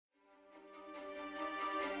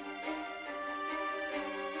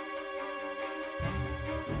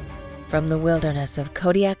From the wilderness of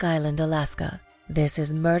Kodiak Island, Alaska, this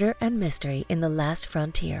is Murder and Mystery in the Last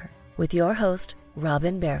Frontier with your host,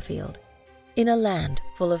 Robin Barefield. In a land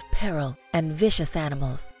full of peril and vicious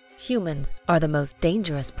animals, humans are the most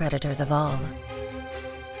dangerous predators of all.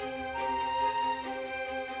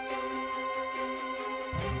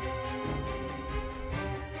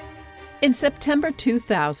 In September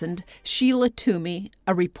 2000, Sheila Toomey,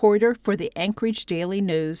 a reporter for the Anchorage Daily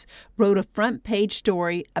News, wrote a front-page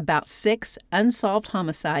story about 6 unsolved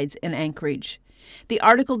homicides in Anchorage. The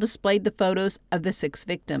article displayed the photos of the 6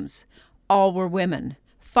 victims. All were women.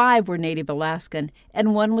 5 were Native Alaskan,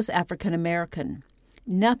 and 1 was African American.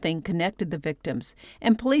 Nothing connected the victims,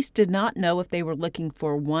 and police did not know if they were looking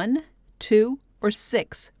for 1, 2, or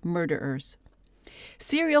 6 murderers.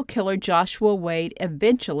 Serial killer Joshua Wade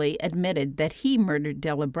eventually admitted that he murdered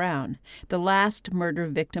Della Brown, the last murder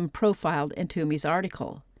victim profiled in Toomey's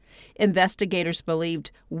article. Investigators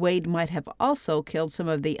believed Wade might have also killed some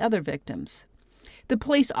of the other victims. The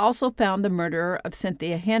police also found the murderer of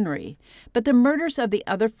Cynthia Henry, but the murders of the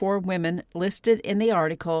other 4 women listed in the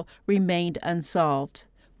article remained unsolved.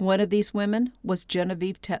 One of these women was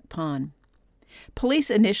Genevieve Tetpon. Police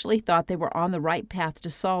initially thought they were on the right path to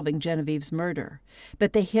solving Genevieve's murder,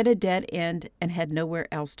 but they hit a dead end and had nowhere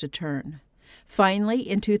else to turn. Finally,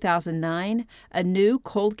 in 2009, a new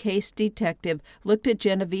cold case detective looked at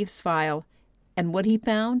Genevieve's file, and what he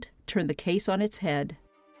found turned the case on its head.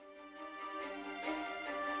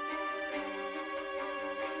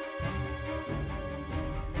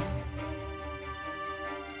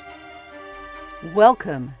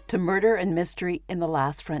 Welcome to Murder and Mystery in the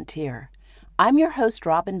Last Frontier. I'm your host,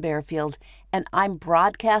 Robin Barefield, and I'm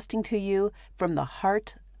broadcasting to you from the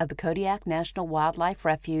heart of the Kodiak National Wildlife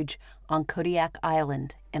Refuge on Kodiak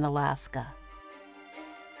Island in Alaska.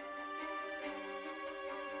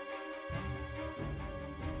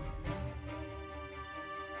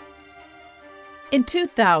 In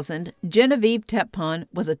 2000, Genevieve Tetpon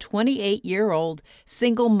was a 28-year-old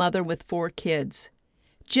single mother with 4 kids.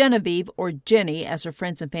 Genevieve, or Jenny as her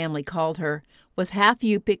friends and family called her, was half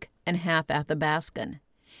Yupik and half Athabascan.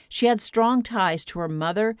 She had strong ties to her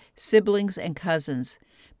mother, siblings, and cousins,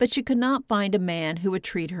 but she could not find a man who would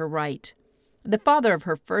treat her right. The father of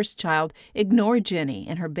her first child ignored Jenny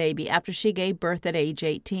and her baby after she gave birth at age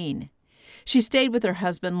 18. She stayed with her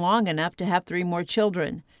husband long enough to have 3 more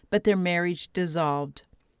children, but their marriage dissolved.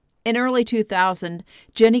 In early 2000,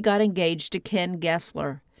 Jenny got engaged to Ken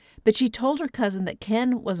Gessler, but she told her cousin that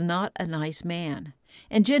Ken was not a nice man,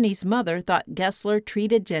 and Jenny's mother thought Gessler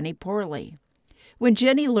treated Jenny poorly. When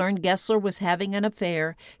Jenny learned Gessler was having an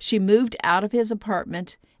affair, she moved out of his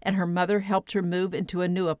apartment, and her mother helped her move into a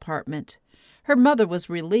new apartment. Her mother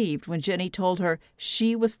was relieved when Jenny told her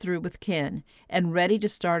she was through with Ken and ready to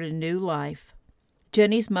start a new life.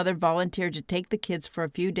 Jenny's mother volunteered to take the kids for a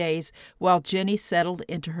few days while Jenny settled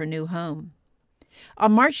into her new home.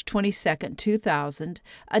 On March 22, 2000,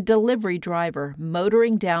 a delivery driver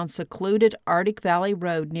motoring down secluded Arctic Valley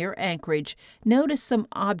Road near Anchorage noticed some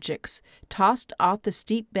objects tossed off the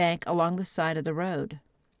steep bank along the side of the road.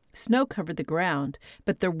 Snow covered the ground,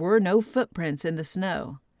 but there were no footprints in the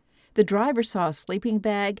snow. The driver saw a sleeping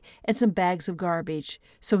bag and some bags of garbage,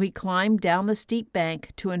 so he climbed down the steep bank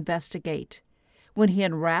to investigate. When he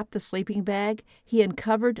unwrapped the sleeping bag, he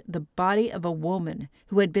uncovered the body of a woman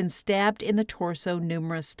who had been stabbed in the torso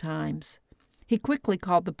numerous times. He quickly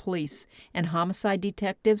called the police, and homicide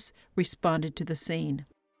detectives responded to the scene.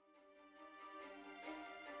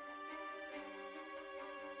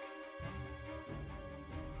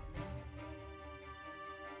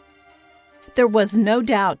 There was no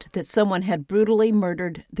doubt that someone had brutally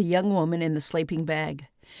murdered the young woman in the sleeping bag.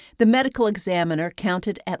 The medical examiner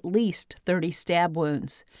counted at least 30 stab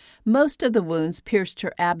wounds. Most of the wounds pierced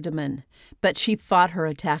her abdomen, but she fought her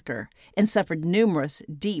attacker and suffered numerous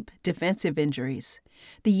deep defensive injuries.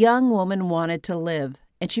 The young woman wanted to live,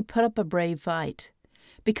 and she put up a brave fight.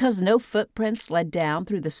 Because no footprints led down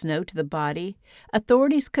through the snow to the body,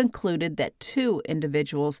 authorities concluded that 2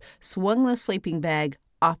 individuals swung the sleeping bag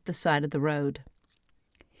off the side of the road.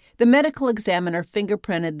 The medical examiner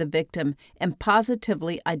fingerprinted the victim and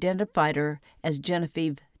positively identified her as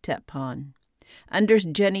Genevieve Tetpon. Under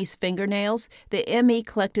Jenny's fingernails, the ME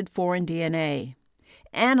collected foreign DNA.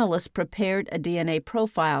 Analysts prepared a DNA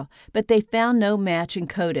profile, but they found no match in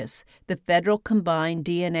CODIS, the Federal Combined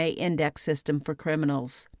DNA Index System for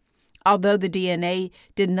criminals. Although the DNA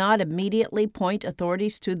did not immediately point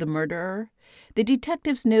authorities to the murderer, the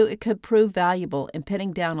detectives knew it could prove valuable in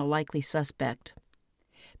pinning down a likely suspect.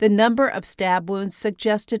 The number of stab wounds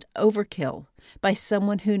suggested overkill by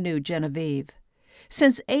someone who knew Genevieve.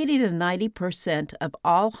 Since 80 to 90% of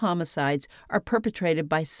all homicides are perpetrated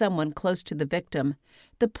by someone close to the victim,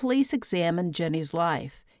 the police examined Jenny's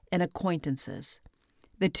life and acquaintances.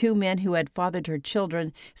 The two men who had fathered her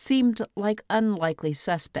children seemed like unlikely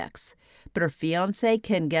suspects, but her fiancé,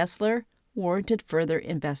 Ken Gessler, warranted further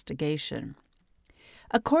investigation.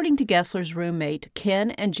 According to Gessler's roommate,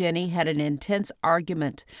 Ken and Jenny had an intense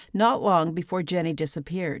argument not long before Jenny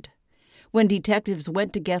disappeared. When detectives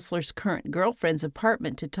went to Gessler's current girlfriend's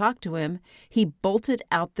apartment to talk to him, he bolted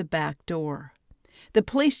out the back door. The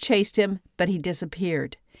police chased him, but he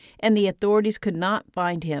disappeared, and the authorities could not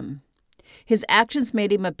find him. His actions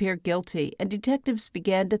made him appear guilty, and detectives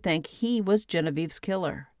began to think he was Genevieve's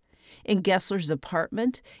killer. In Gessler's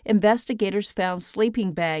apartment, investigators found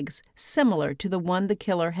sleeping bags similar to the one the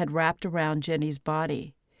killer had wrapped around Jenny's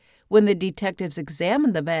body. When the detectives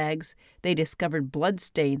examined the bags, they discovered blood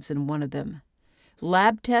stains in one of them.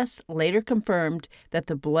 Lab tests later confirmed that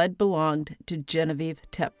the blood belonged to Genevieve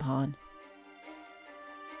Teppan.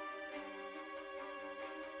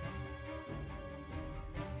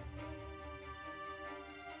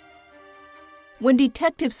 When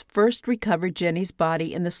detectives first recovered Jenny's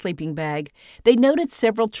body in the sleeping bag, they noted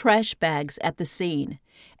several trash bags at the scene,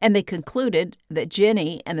 and they concluded that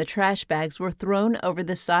Jenny and the trash bags were thrown over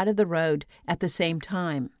the side of the road at the same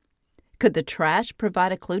time. Could the trash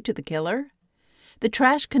provide a clue to the killer? The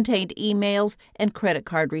trash contained emails and credit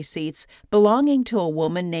card receipts belonging to a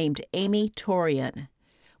woman named Amy Torian.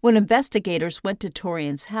 When investigators went to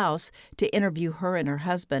Torian's house to interview her and her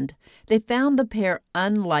husband, they found the pair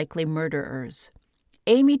unlikely murderers.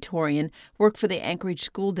 Amy Torian worked for the Anchorage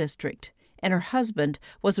School District, and her husband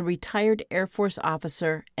was a retired Air Force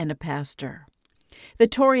officer and a pastor. The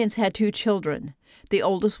Torians had 2 children. The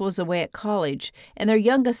oldest was away at college, and their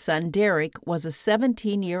youngest son, Derek, was a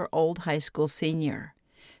 17-year-old high school senior.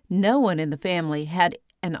 No one in the family had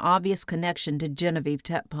an obvious connection to Genevieve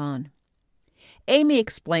Teppan. Amy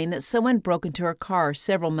explained that someone broke into her car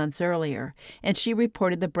several months earlier, and she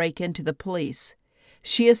reported the break-in to the police.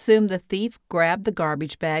 She assumed the thief grabbed the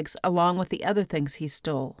garbage bags along with the other things he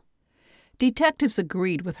stole. Detectives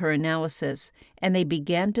agreed with her analysis, and they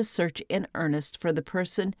began to search in earnest for the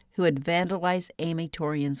person who had vandalized Amy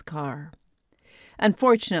Torian's car.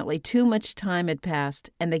 Unfortunately, too much time had passed,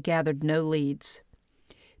 and they gathered no leads.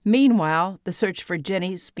 Meanwhile, the search for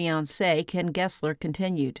Jenny's fiancé, Ken Gessler,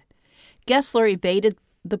 continued. Gessler evaded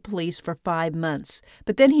the police for 5 months,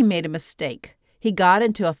 but then he made a mistake. He got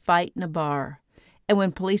into a fight in a bar, and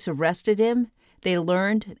when police arrested him, they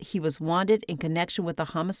learned he was wanted in connection with a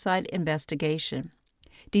homicide investigation.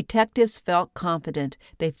 Detectives felt confident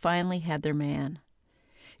they finally had their man.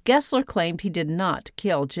 Gessler claimed he did not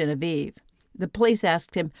kill Genevieve. The police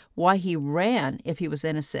asked him why he ran if he was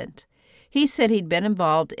innocent. He said he'd been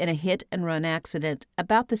involved in a hit-and-run accident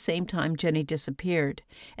about the same time Jenny disappeared,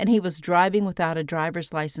 and he was driving without a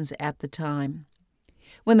driver's license at the time.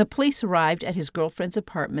 When the police arrived at his girlfriend's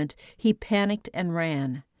apartment, he panicked and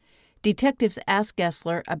ran. Detectives asked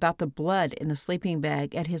Gessler about the blood in the sleeping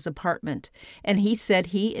bag at his apartment, and he said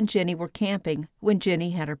he and Jenny were camping when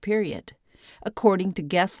Jenny had her period. According to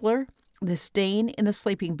Gessler, the stain in the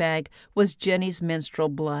sleeping bag was Jenny's menstrual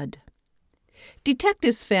blood.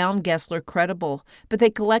 Detectives found Gessler credible, but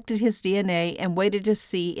they collected his DNA and waited to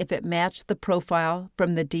see if it matched the profile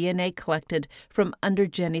from the DNA collected from under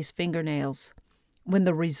Jenny's fingernails. When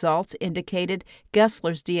the results indicated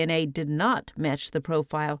Gessler's DNA did not match the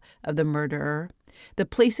profile of the murderer, the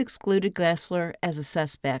police excluded Gessler as a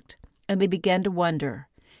suspect, and they began to wonder,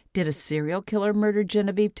 did a serial killer murder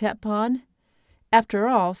Genevieve Teppan? After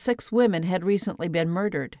all, 6 women had recently been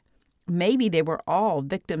murdered. Maybe they were all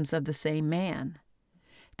victims of the same man.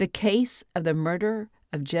 The case of the murder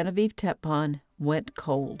of Genevieve Teppan went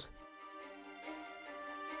cold.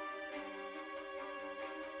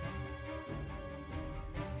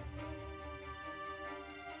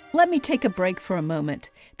 Let me take a break for a moment.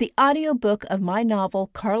 The audiobook of my novel,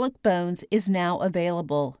 Carlick Bones, is now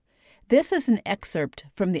available. This is an excerpt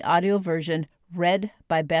from the audio version read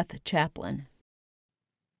by Beth Chaplin.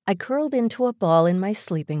 I curled into a ball in my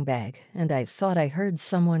sleeping bag, and I thought I heard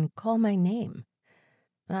someone call my name.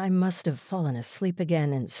 I must have fallen asleep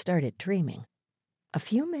again and started dreaming. A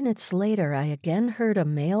few minutes later, I again heard a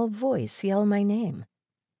male voice yell my name.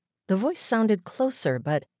 The voice sounded closer,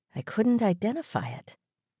 but I couldn't identify it.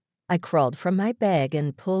 I crawled from my bag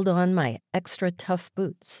and pulled on my extra tough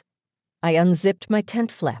boots. I unzipped my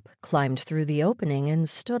tent flap, climbed through the opening, and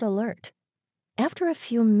stood alert. After a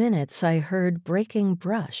few minutes, I heard breaking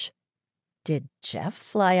brush. Did Jeff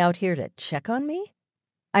fly out here to check on me?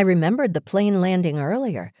 I remembered the plane landing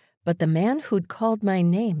earlier, but the man who'd called my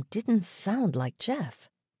name didn't sound like Jeff.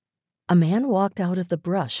 A man walked out of the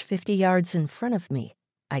brush 50 yards in front of me.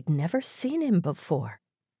 I'd never seen him before.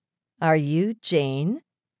 "Are you Jane?"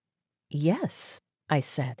 "Yes," I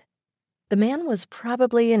said. The man was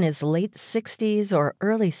probably in his late 60s or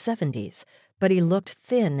early 70s, but he looked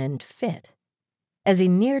thin and fit. As he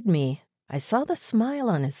neared me, I saw the smile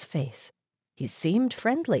on his face. He seemed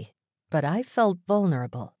friendly, but I felt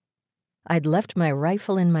vulnerable. I'd left my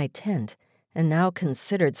rifle in my tent and now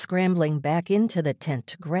considered scrambling back into the tent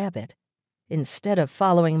to grab it. Instead of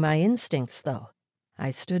following my instincts, though,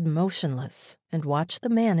 I stood motionless and watched the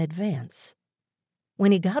man advance.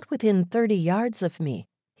 When he got within 30 yards of me,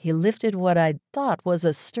 he lifted what I'd thought was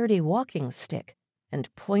a sturdy walking stick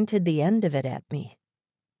and pointed the end of it at me.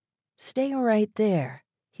 "Stay right there,"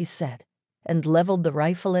 he said, and leveled the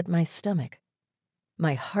rifle at my stomach.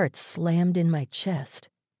 My heart slammed in my chest.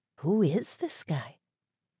 Who is this guy?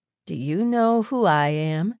 "Do you know who I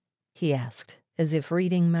am?" he asked, as if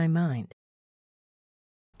reading my mind.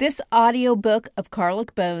 This audiobook of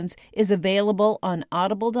Karlik Bones is available on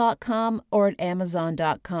audible.com or at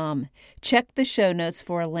amazon.com. Check the show notes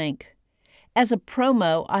for a link. As a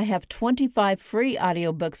promo, I have 25 free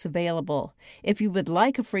audiobooks available. If you would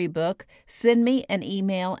like a free book, send me an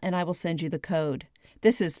email and I will send you the code.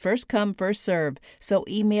 This is first come, first serve, so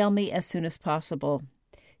email me as soon as possible.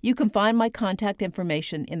 You can find my contact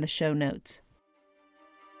information in the show notes.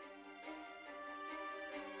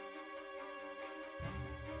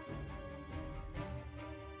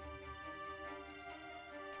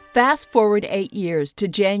 Fast forward 8 years to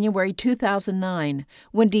January 2009,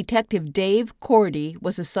 when Detective Dave Cordy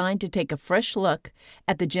was assigned to take a fresh look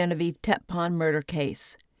at the Genevieve Tetpon murder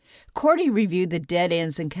case. Cordy reviewed the dead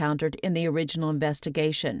ends encountered in the original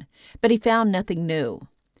investigation, but he found nothing new.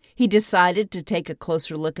 He decided to take a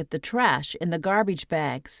closer look at the trash in the garbage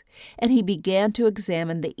bags, and he began to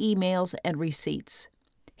examine the emails and receipts.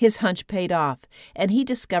 His hunch paid off, and he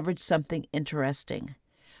discovered something interesting.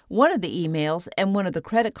 One of the emails and one of the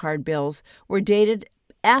credit card bills were dated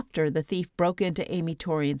after the thief broke into Amy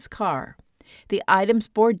Torian's car. The items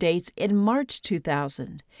bore dates in March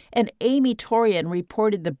 2000, and Amy Torian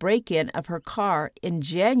reported the break-in of her car in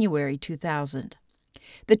January 2000.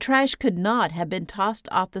 The trash could not have been tossed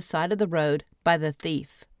off the side of the road by the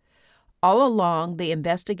thief. All along, the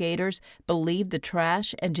investigators believed the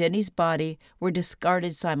trash and Jenny's body were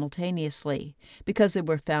discarded simultaneously because they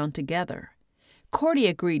were found together. Cordy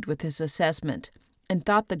agreed with his assessment and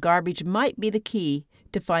thought the garbage might be the key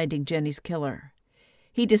to finding Jenny's killer.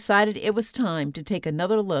 He decided it was time to take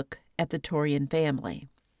another look at the Torian family.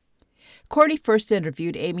 Cordy first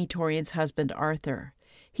interviewed Amy Torian's husband, Arthur.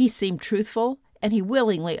 He seemed truthful, and he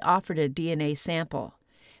willingly offered a DNA sample.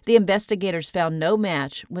 The investigators found no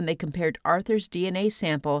match when they compared Arthur's DNA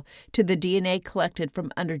sample to the DNA collected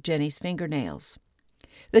from under Jenny's fingernails.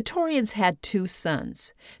 The Torians had 2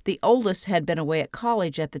 sons. The oldest had been away at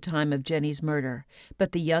college at the time of Jenny's murder,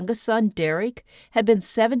 but the youngest son, Derek, had been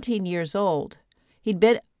 17 years old. He'd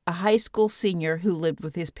been a high school senior who lived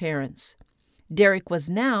with his parents. Derek was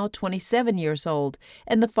now 27 years old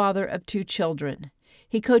and the father of 2 children.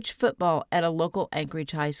 He coached football at a local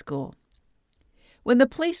Anchorage high school. When the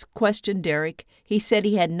police questioned Derek, he said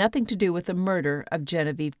he had nothing to do with the murder of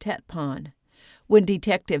Genevieve Tetpon. When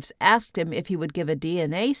detectives asked him if he would give a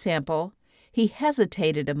DNA sample, he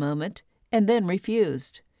hesitated a moment and then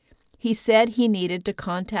refused. He said he needed to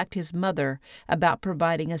contact his mother about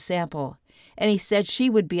providing a sample, and he said she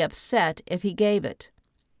would be upset if he gave it.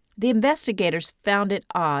 The investigators found it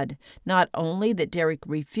odd, not only that Derek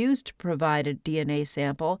refused to provide a DNA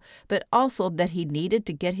sample, but also that he needed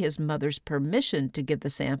to get his mother's permission to give the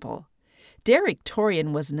sample. Derek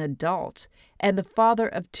Torian was an adult and the father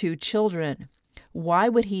of 2 children. Why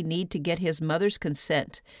would he need to get his mother's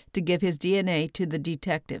consent to give his DNA to the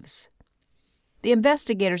detectives? The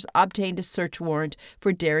investigators obtained a search warrant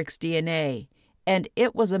for Derek's DNA, and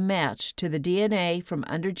it was a match to the DNA from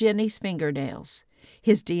under Jenny's fingernails.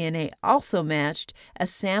 His DNA also matched a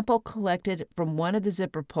sample collected from one of the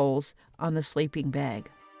zipper pulls on the sleeping bag.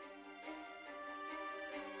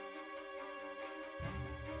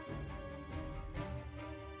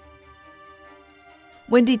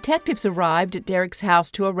 When detectives arrived at Derek's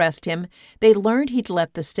house to arrest him, they learned he'd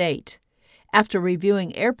left the state. After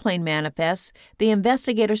reviewing airplane manifests, the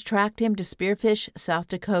investigators tracked him to Spearfish, South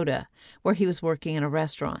Dakota, where he was working in a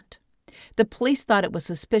restaurant. The police thought it was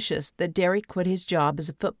suspicious that Derek quit his job as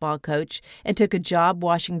a football coach and took a job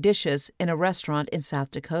washing dishes in a restaurant in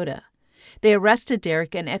South Dakota. They arrested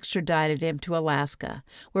Derek and extradited him to Alaska,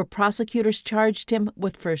 where prosecutors charged him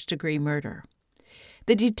with first-degree murder.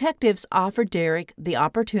 The detectives offered Derek the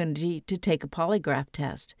opportunity to take a polygraph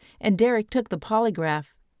test, and Derek took the polygraph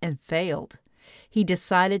and failed. He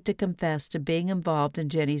decided to confess to being involved in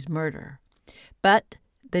Jenny's murder. But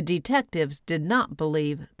the detectives did not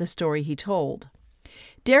believe the story he told.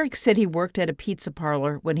 Derek said he worked at a pizza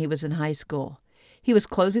parlor when he was in high school. He was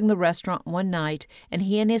closing the restaurant one night, and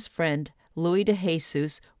he and his friend, Louis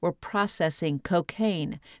DeJesus, were processing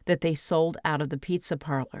cocaine that they sold out of the pizza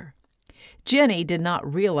parlor. Jenny did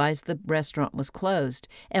not realize the restaurant was closed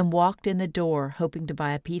and walked in the door hoping to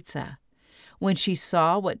buy a pizza. When she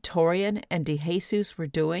saw what Torian and DeJesus were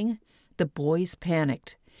doing, the boys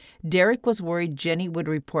panicked. Derek was worried Jenny would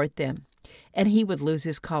report them, and he would lose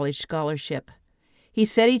his college scholarship. He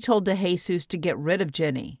said he told DeJesus to get rid of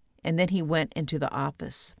Jenny, and then he went into the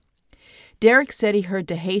office. Derek said he heard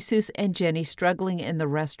DeJesus and Jenny struggling in the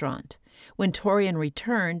restaurant. When Torian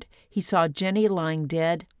returned, he saw Jenny lying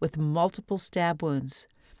dead with multiple stab wounds.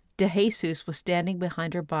 DeJesus was standing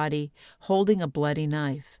behind her body, holding a bloody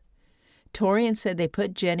knife. Torian said they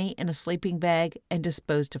put Jenny in a sleeping bag and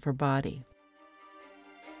disposed of her body.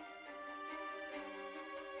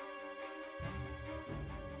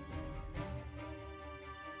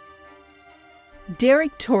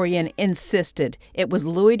 Derek Torian insisted it was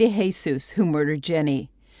Louis DeJesus who murdered Jenny.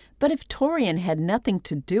 But if Torian had nothing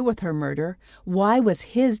to do with her murder, why was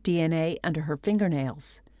his DNA under her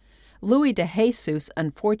fingernails? Louis DeJesus,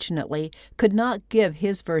 unfortunately, could not give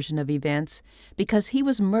his version of events because he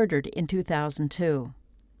was murdered in 2002.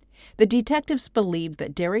 The detectives believed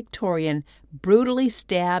that Derek Torian brutally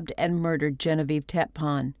stabbed and murdered Genevieve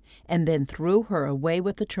Tetpon and then threw her away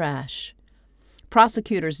with the trash.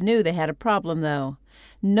 Prosecutors knew they had a problem, though.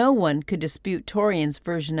 No one could dispute Torian's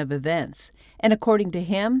version of events, and according to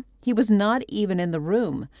him, he was not even in the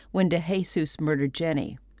room when DeJesus murdered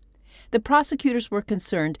Jenny. The prosecutors were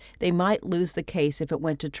concerned they might lose the case if it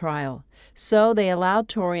went to trial, so they allowed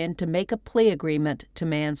Torian to make a plea agreement to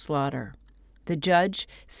manslaughter. The judge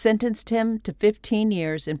sentenced him to 15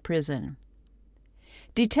 years in prison.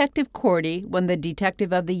 Detective Cordy won the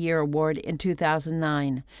Detective of the Year award in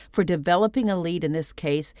 2009 for developing a lead in this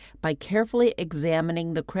case by carefully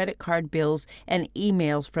examining the credit card bills and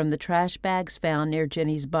emails from the trash bags found near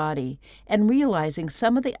Jenny's body and realizing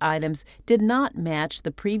some of the items did not match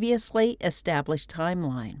the previously established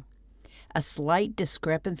timeline. A slight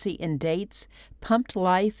discrepancy in dates pumped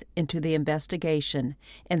life into the investigation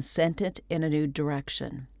and sent it in a new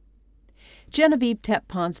direction. Genevieve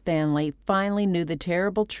Tetpon's family finally knew the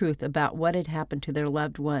terrible truth about what had happened to their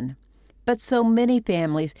loved one. But so many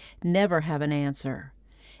families never have an answer.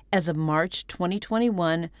 As of March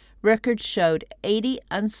 2021, records showed 80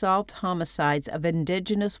 unsolved homicides of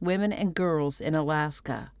Indigenous women and girls in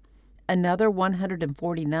Alaska. Another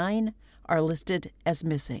 149 are listed as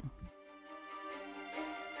missing.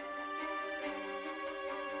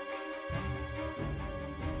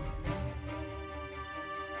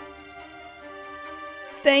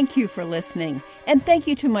 Thank you for listening, and thank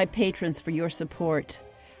you to my patrons for your support.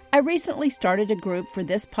 I recently started a group for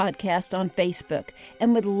this podcast on Facebook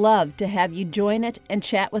and would love to have you join it and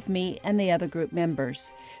chat with me and the other group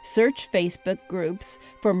members. Search Facebook groups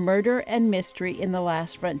for Murder and Mystery in the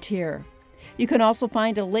Last Frontier. You can also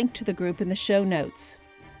find a link to the group in the show notes.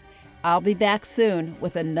 I'll be back soon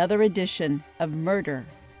with another edition of Murder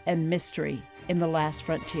and Mystery in the Last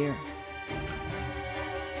Frontier.